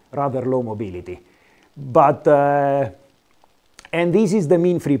a rather low mobility. But and this is the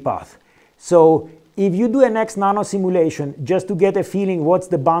mean free path. So if you do an X nano simulation just to get a feeling what's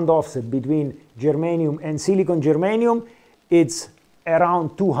the band offset between germanium and silicon germanium, it's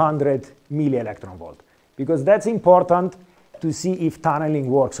around 200 millielectron volt, because that's important to see if tunneling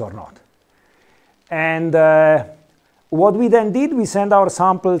works or not. And what we then did, we send our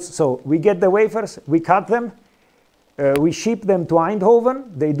samples, so we get the wafers, we cut them, we ship them to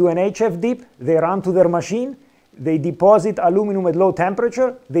Eindhoven, they do an HF dip, they run to their machine, they deposit aluminum at low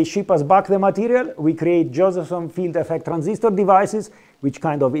temperature, they ship us back the material, we create Josephson field effect transistor devices, which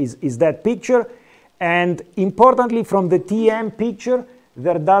kind of is that picture. And importantly, from the TM picture,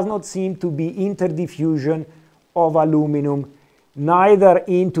 there does not seem to be interdiffusion of aluminum, neither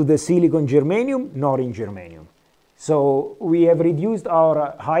into the silicon germanium nor in germanium. So we have reduced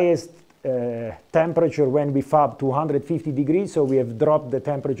our highest temperature when we fab to 150 degrees, so we have dropped the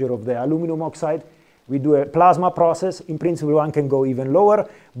temperature of the aluminum oxide. We do a plasma process. In principle, one can go even lower,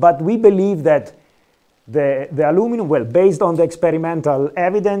 but we believe that the aluminum, well, based on the experimental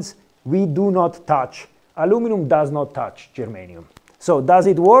evidence, we do not touch, aluminum does not touch germanium. So does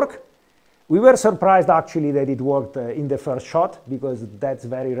it work? We were surprised actually that it worked in the first shot, because that's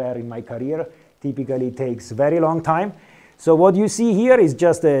very rare in my career. Typically it takes very long time. So what you see here is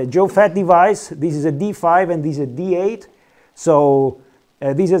just a JOFET device. This is a D5 and this is a D8. So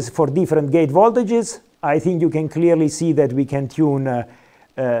this is for different gate voltages. I think you can clearly see that we can tune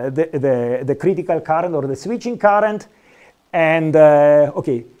the critical current or the switching current. And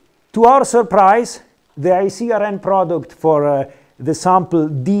okay, to our surprise, the ICRN product for the sample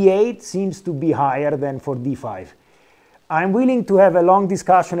D8 seems to be higher than for D5. I'm willing to have a long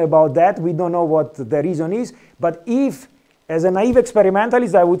discussion about that. We don't know what the reason is, but if, as a naive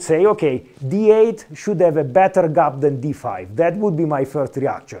experimentalist, I would say, okay, D8 should have a better gap than D5. That would be my first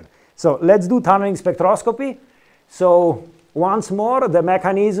reaction. So let's do tunneling spectroscopy. So once more, the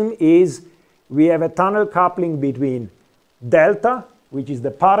mechanism is we have a tunnel coupling between delta, which is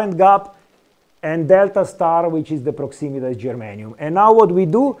the parent gap, and delta star, which is the proximitized germanium. And now what we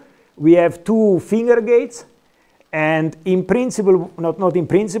do, we have two finger gates, and in principle, not in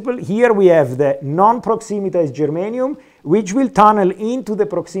principle, here we have the non-proximitized germanium, which will tunnel into the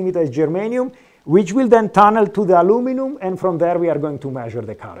proximitized germanium, which will then tunnel to the aluminum, and from there we are going to measure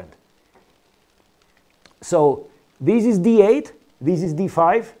the current. So this is D8, this is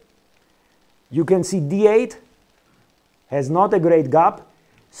D5. You can see D8 has not a great gap.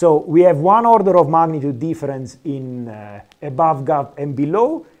 So we have one order of magnitude difference in above gap and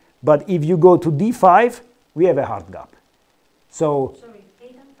below, but if you go to D5, we have a hard gap. So Sorry,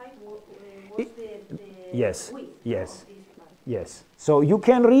 8 and 5 was the yes, width yes, of this part. yes. So you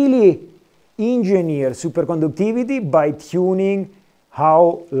can really engineer superconductivity by tuning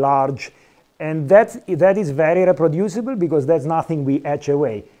how large, and that is very reproducible because that's nothing we etch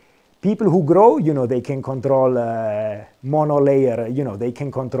away. People who grow, they can control monolayer, they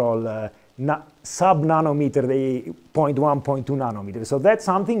can control sub-nanometer, 0.1, 0.2 nanometer. So that's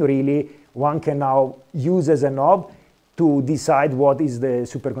something really one can now use as a knob to decide what is the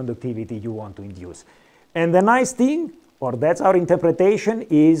superconductivity you want to induce. And the nice thing, or that's our interpretation,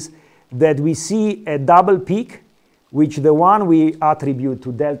 is that we see a double peak, which the one we attribute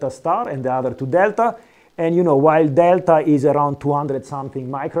to delta star and the other to delta. And while delta is around 200 something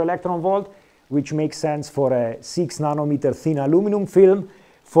microelectron volt, which makes sense for a 6 nanometer thin aluminum film,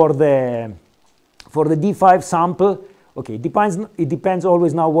 for the D5 sample, okay, it depends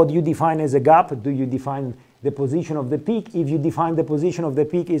always now what you define as a gap. Do you define the position of the peak? If you define the position of the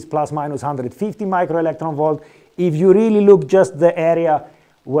peak is plus minus 150 microelectron volt, if you really look just the area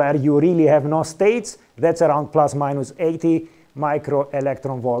where you really have no states, that's around plus minus 80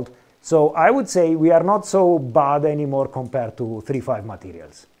 microelectron volt. So I would say we are not so bad anymore compared to 3.5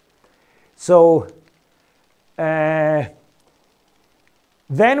 materials. So then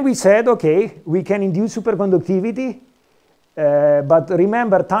we said, okay, we can induce superconductivity, but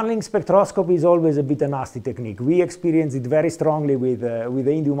remember, tunneling spectroscopy is always a bit a nasty technique. We experience it very strongly with the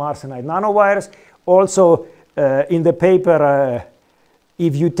indium arsenide nanowires. Also, in the paper,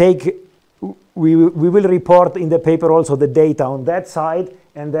 if you take, we will report in the paper also the data on that side,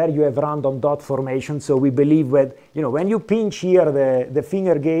 and there you have random dot formation. So we believe that, when you pinch here the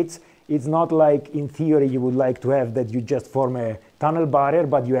finger gates, it's not like in theory you would like to have that you just form a tunnel barrier,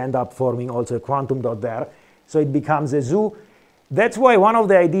 but you end up forming also a quantum dot there. So it becomes a zoo. That's why one of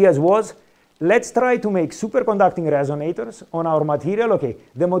the ideas was, let's try to make superconducting resonators on our material. Okay,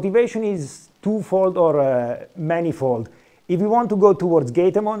 the motivation is twofold or manifold. If we want to go towards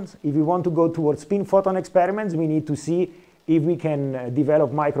gate-amons, if we want to go towards spin photon experiments, we need to see if we can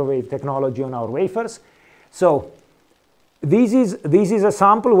develop microwave technology on our wafers. So this is a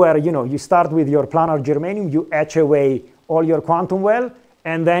sample where you start with your planar germanium, you etch away all your quantum well,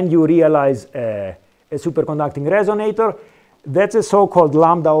 and then you realize a superconducting resonator. That's a so-called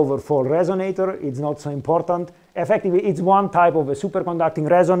lambda over fold resonator. It's not so important. Effectively, it's one type of a superconducting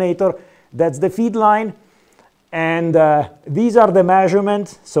resonator. That's the feed line. And these are the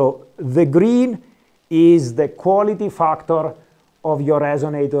measurements. So the green is the quality factor of your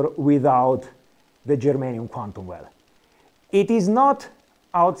resonator without the germanium quantum well. It is not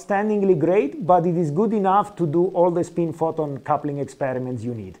outstandingly great, but it is good enough to do all the spin photon coupling experiments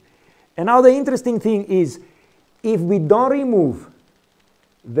you need. And now the interesting thing is, if we don't remove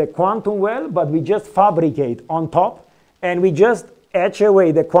the quantum well, but we just fabricate on top, and we just etch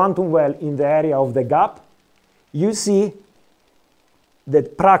away the quantum well in the area of the gap, you see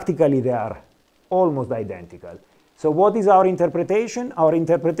that practically they are almost identical. So what is our interpretation? Our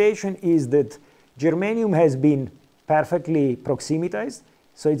interpretation is that germanium has been perfectly proximitized,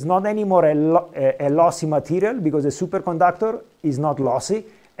 so it's not anymore a lossy material because a superconductor is not lossy,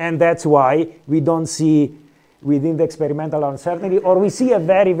 and that's why we don't see within the experimental uncertainty, or we see a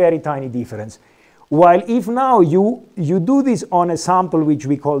very, very tiny difference. While if now you do this on a sample which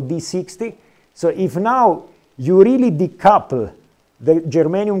we call D60, so if now you really decouple the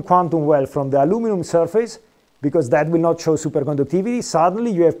germanium quantum well from the aluminum surface, because that will not show superconductivity,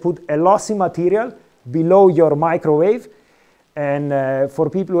 suddenly you have put a lossy material below your microwave. And for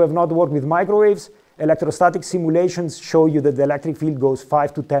people who have not worked with microwaves, electrostatic simulations show you that the electric field goes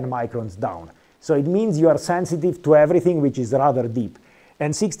 5 to 10 microns down. So it means you are sensitive to everything which is rather deep.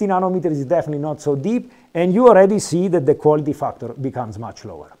 And 60 nanometers is definitely not so deep, and you already see that the quality factor becomes much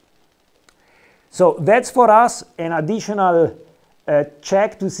lower. So that's for us an additional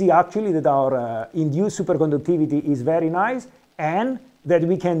check to see actually that our induced superconductivity is very nice, and that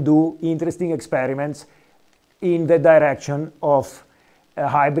we can do interesting experiments in the direction of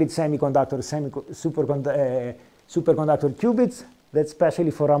hybrid superconductor qubits. That's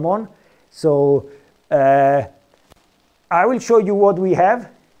especially for Ramon. So I will show you what we have.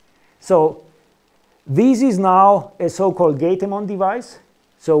 So this is now a so-called Gatemon device.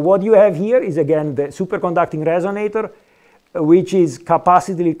 So what you have here is, again, the superconducting resonator, which is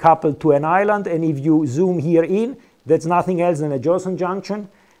capacitively coupled to an island. And if you zoom here in, that's nothing else than a Josephson junction.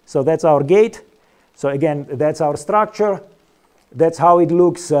 So that's our gate. So again, that's our structure. That's how it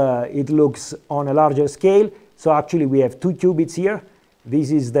looks on a larger scale. So actually, we have 2 qubits here.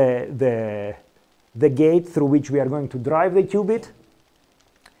 This is the gate through which we are going to drive the qubit.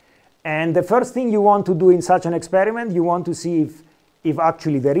 And the first thing you want to do in such an experiment, you want to see if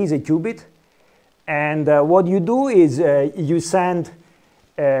actually there is a qubit. And what you do is you send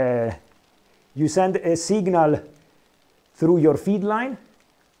a signal through your feed line,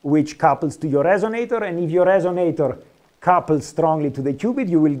 which couples to your resonator. And if your resonator couples strongly to the qubit,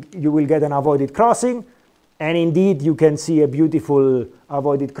 you will get an avoided crossing. And indeed, you can see a beautiful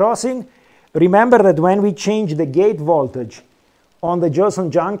avoided crossing. Remember that when we change the gate voltage on the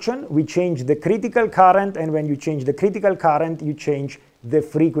Josephson junction, we change the critical current. And when you change the critical current, you change the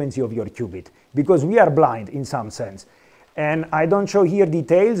frequency of your qubit, because we are blind in some sense. And I don't show here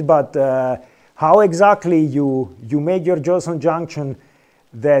details, but how exactly you make your Josephson junction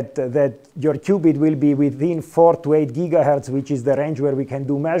that your qubit will be within 4 to 8 gigahertz, which is the range where we can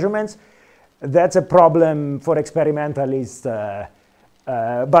do measurements. That's a problem for experimentalists.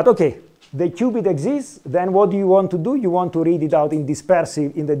 But OK, the qubit exists. Then what do you want to do? You want to read it out in the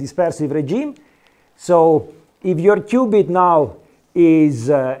dispersive regime. So if your qubit now is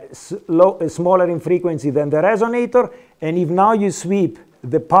smaller in frequency than the resonator, and if now you sweep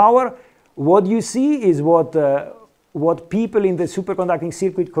the power, what you see is what people in the superconducting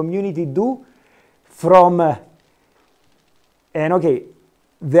circuit community do from, and OK,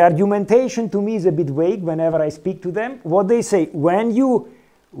 the argumentation to me is a bit vague whenever I speak to them. What they say, when you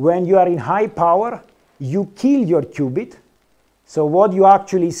are in high power, you kill your qubit. So what you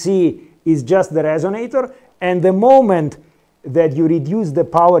actually see is just the resonator. And the moment that you reduce the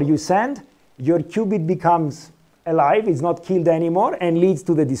power you send, your qubit becomes alive, it's not killed anymore, and leads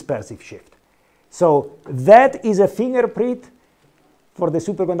to the dispersive shift. So that is a fingerprint for the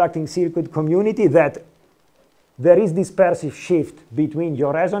superconducting circuit community that there is dispersive shift between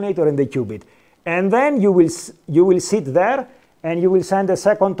your resonator and the qubit. And then you will sit there and you will send a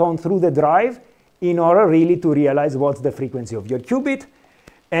second tone through the drive in order really to realize what's the frequency of your qubit.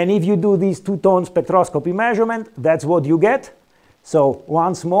 And if you do this 2-tone spectroscopy measurement, that's what you get. So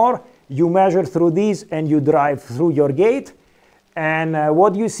once more, you measure through this and you drive through your gate. And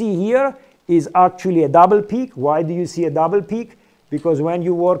what you see here is actually a double peak. Why do you see a double peak? Because when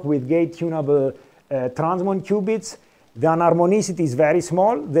you work with gate-tunable transmon qubits, the anharmonicity is very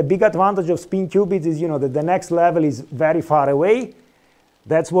small. The big advantage of spin qubits is, that the next level is very far away.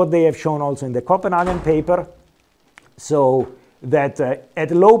 That's what they have shown also in the Copenhagen paper. So that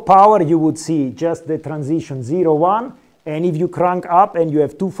at low power, you would see just the transition 0, 1. And if you crank up and you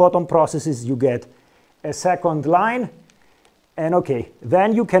have 2 photon processes, you get a second line. And OK,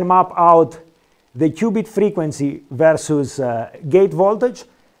 then you can map out the qubit frequency versus gate voltage.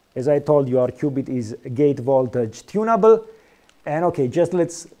 As I told you, our qubit is gate voltage tunable. And OK, just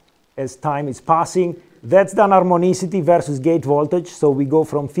as time is passing, that's the harmonicity versus gate voltage. So we go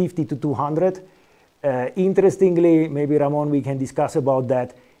from 50 to 200. Interestingly, maybe Ramon, we can discuss about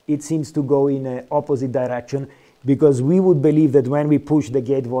that. It seems to go in an opposite direction, because we would believe that when we push the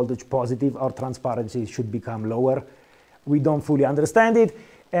gate voltage positive, our transparency should become lower. We don't fully understand it.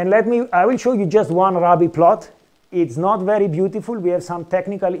 And I will show you just one Rabi plot. It's not very beautiful. We have some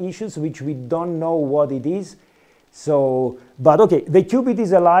technical issues which we don't know what it is. So, but OK, the qubit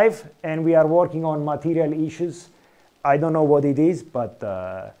is alive, and we are working on material issues. I don't know what it is, but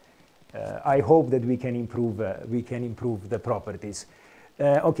I hope that we can improve the properties.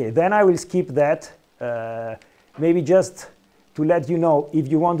 OK, then I will skip that. Maybe just to let you know, if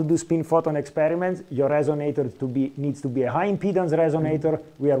you want to do spin photon experiments, your resonator needs to be a high impedance resonator.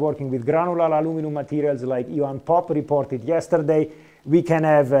 We are working with granular aluminum materials like Ivan Pop reported yesterday. We can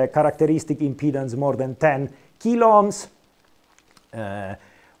have a characteristic impedance more than 10 kilo ohms.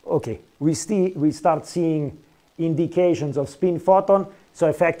 OK, we start seeing indications of spin photon. So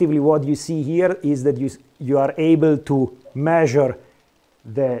effectively, what you see here is that you are able to measure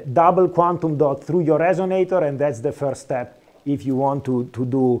the double quantum dot through your resonator, and that's the first step if you want to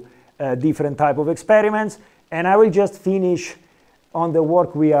do different type of experiments. And I will just finish on the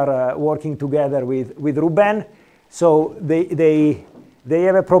work we are working together with Ruben. So they they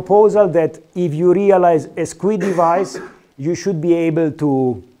have a proposal that if you realize a squid device, you should be able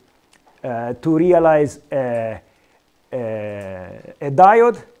to realize a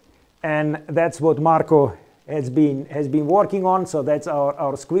diode, and that's what Marco has been working on. So that's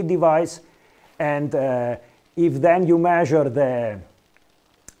our squid device, and if then you measure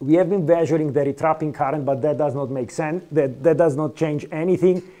we have been measuring the retrapping current, but that does not make sense. That does not change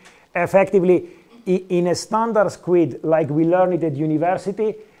anything. Effectively, in a standard squid, like we learned it at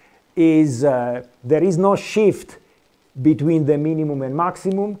university, there is no shift between the minimum and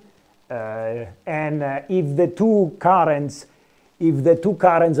maximum. And if the two currents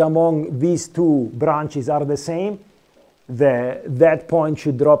among these two branches are the same, that point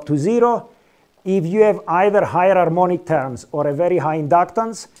should drop to 0. If you have either higher harmonic terms or a very high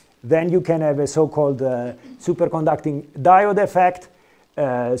inductance, then you can have a so-called superconducting diode effect.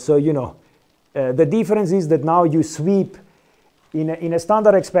 So you know, the difference is that now you sweep. In a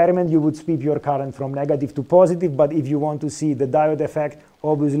standard experiment, you would sweep your current from negative to positive, but if you want to see the diode effect,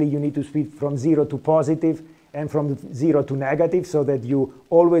 obviously you need to sweep from 0 to positive and from 0 to negative, so that you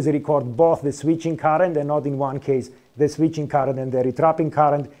always record both the switching current and not in one case the switching current and the retrapping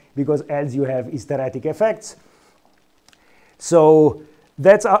current, because else you have hysteretic effects. So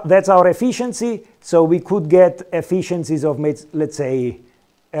that's our efficiency. So we could get efficiencies of, let's say,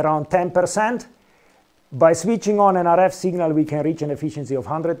 around 10%. By switching on an RF signal, we can reach an efficiency of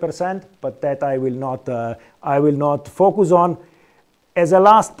 100%, but that I will not focus on. As a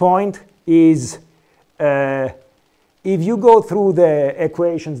last point is, if you go through the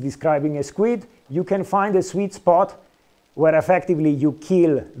equations describing a squid, you can find a sweet spot where effectively you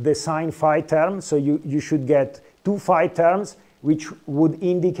kill the sine phi term. So you should get 2 phi terms, which would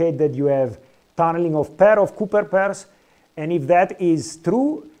indicate that you have tunneling of pair of Cooper pairs. And if that is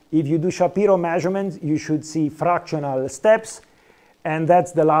true, if you do Shapiro measurements, you should see fractional steps. And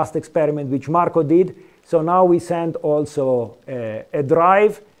that's the last experiment which Marco did. So now we send also a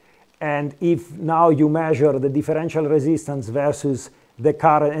drive. And if now you measure the differential resistance versus the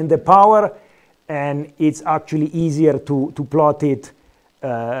current and the power, and it's actually easier to plot it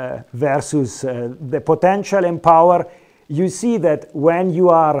versus the potential and power, you see that when you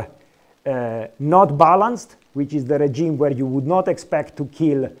are not balanced, which is the regime where you would not expect to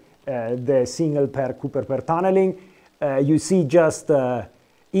kill the single pair Cooper pair tunneling, you see just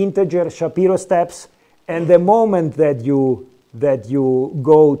integer Shapiro steps. And the moment that you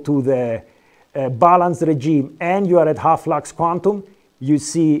go to the balanced regime and you are at half flux quantum, you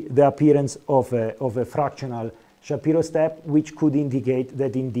see the appearance of a fractional Shapiro step, which could indicate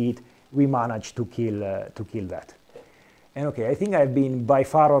that indeed we managed to kill that. And okay, I think I've been by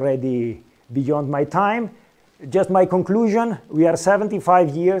far already beyond my time. Just my conclusion, we are 75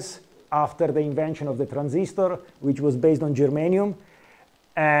 years after the invention of the transistor, which was based on germanium.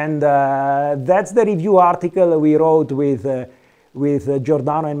 And that's the review article we wrote with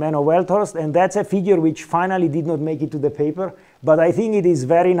Giordano and Menno Welthorst. And that's a figure which finally did not make it to the paper. But I think it is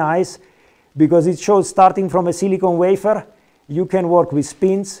very nice because it shows starting from a silicon wafer, you can work with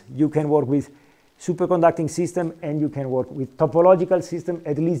spins, you can work with superconducting system, and you can work with topological system.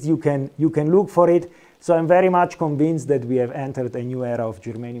 At least you can look for it. So I'm very much convinced that we have entered a new era of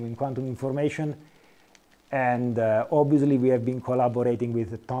germanium in quantum information. And obviously we have been collaborating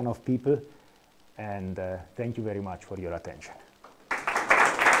with a ton of people. And thank you very much for your attention.